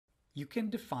You can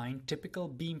define typical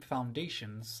beam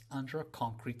foundations under a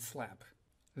concrete slab.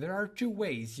 There are two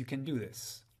ways you can do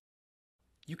this.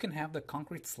 You can have the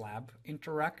concrete slab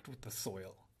interact with the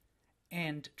soil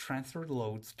and transfer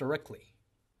loads directly.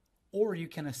 Or you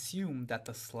can assume that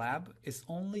the slab is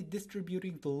only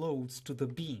distributing the loads to the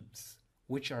beams,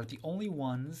 which are the only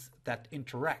ones that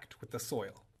interact with the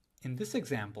soil. In this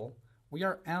example, we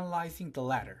are analyzing the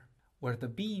latter, where the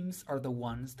beams are the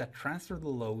ones that transfer the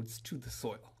loads to the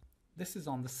soil. This is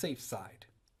on the safe side.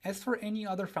 As for any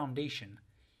other foundation,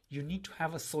 you need to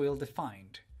have a soil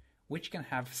defined, which can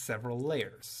have several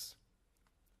layers.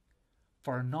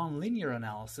 For a nonlinear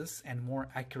analysis and more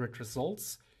accurate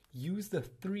results, use the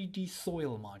 3D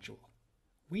soil module.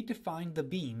 We define the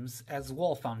beams as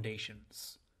wall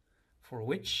foundations, for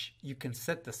which you can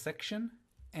set the section,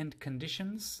 end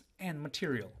conditions, and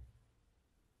material.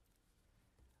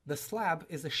 The slab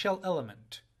is a shell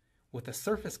element with a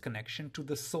surface connection to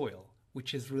the soil,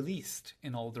 which is released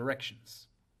in all directions.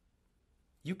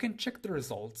 You can check the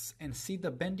results and see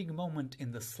the bending moment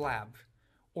in the slab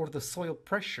or the soil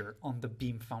pressure on the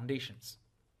beam foundations.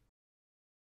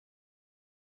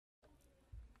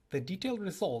 The detailed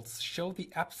results show the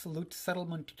absolute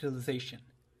settlement utilization,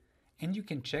 and you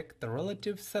can check the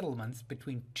relative settlements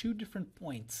between two different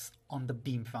points on the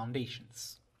beam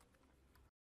foundations.